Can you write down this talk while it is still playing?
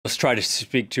Let's try to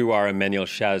speak to our Emmanuel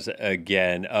Chaz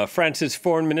again. France's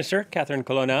Foreign Minister, Catherine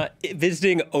Colonna,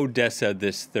 visiting Odesa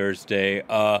this Thursday.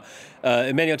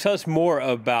 Emmanuel, tell us more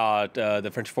about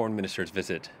the French Foreign Minister's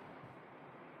visit.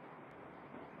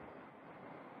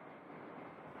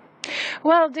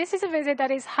 Well, this is a visit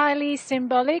that is highly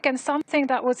symbolic and something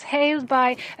that was hailed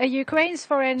by Ukraine's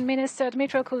foreign minister,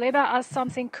 Dmytro Kuleba, as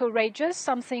something courageous,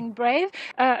 something brave.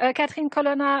 Catherine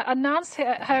Colonna announced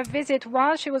her visit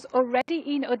while she was already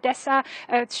in Odessa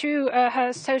through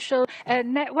her social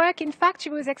network. In fact,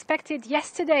 she was expected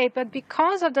yesterday, but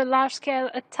because of the large-scale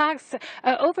attacks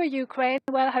over Ukraine,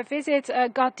 well, her visit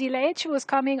got delayed. She was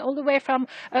coming all the way from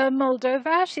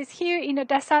Moldova. She's here in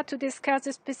Odessa to discuss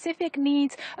the specific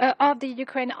needs of the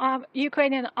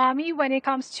Ukrainian army when it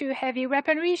comes to heavy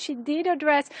weaponry. She did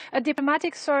address, a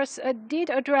diplomatic source did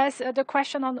address the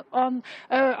question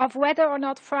of whether or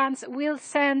not France will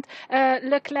send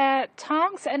Leclerc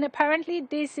tanks, and apparently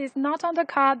this is not on the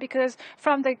card because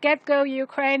from the get-go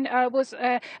Ukraine was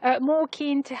more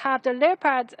keen to have the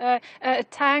Leopard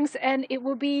tanks, and it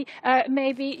would be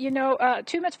maybe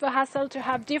too much of a hassle to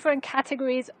have different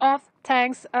categories of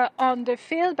tanks on the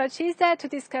field. But she's there to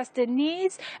discuss the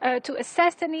needs, to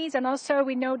assess the needs, and also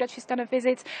we know that she's going to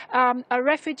visit a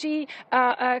refugee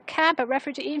camp, a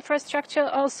refugee infrastructure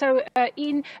also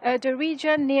in the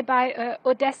region nearby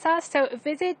Odessa. So a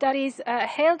visit that is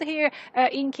held here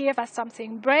in Kiev as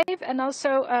something brave, and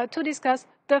also to discuss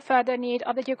the further need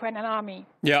of the Ukrainian army.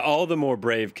 Yeah, all the more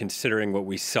brave considering what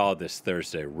we saw this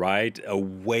Thursday, right? A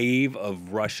wave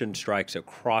of Russian strikes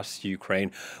across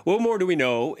Ukraine. What more do we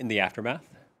know in the aftermath?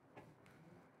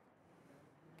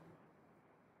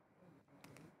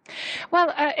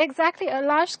 Well, exactly, a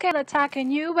large-scale attack, a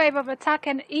new wave of attack,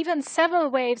 and even several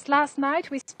waves. Last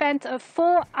night, we spent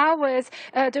 4 hours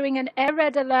during an air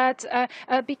red alert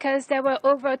because there were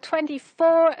over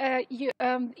 24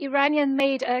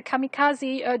 Iranian-made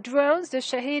kamikaze drones, the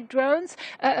Shahid drones,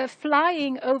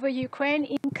 flying over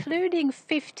Ukraine, including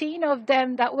 15 of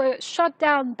them that were shot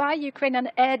down by Ukrainian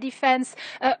air defense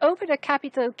over the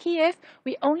capital, Kiev.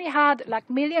 We only had, like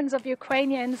millions of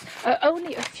Ukrainians,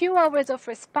 only a few hours of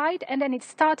respite, and then it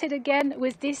started again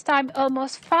with this time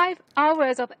almost 5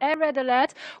 hours of air red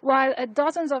alert, while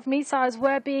dozens of missiles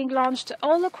were being launched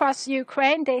all across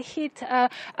Ukraine. They hit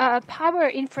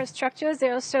power infrastructures. They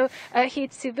also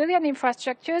hit civilian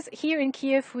infrastructures. Here in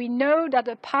Kiev, we know that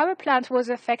the power plant was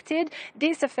affected.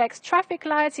 This affects traffic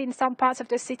lights. In some parts of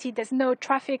the city, there's no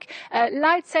traffic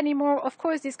lights anymore. Of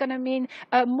course, this is going to mean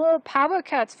more power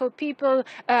cuts for people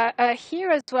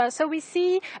here as well. So we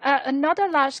see another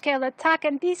large-scale attack,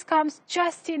 and this comes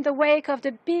just in the wake of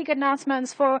the big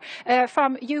announcements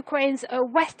from Ukraine's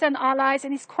Western allies,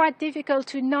 and it's quite difficult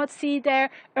to not see there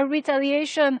a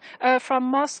retaliation from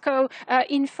Moscow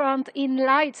in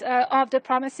light of the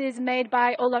promises made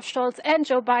by Olaf Scholz and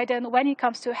Joe Biden when it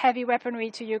comes to heavy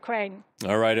weaponry to Ukraine.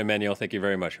 All right, Emmanuel, thank you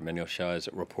very much. Emmanuel Chaz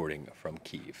reporting from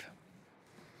Kyiv.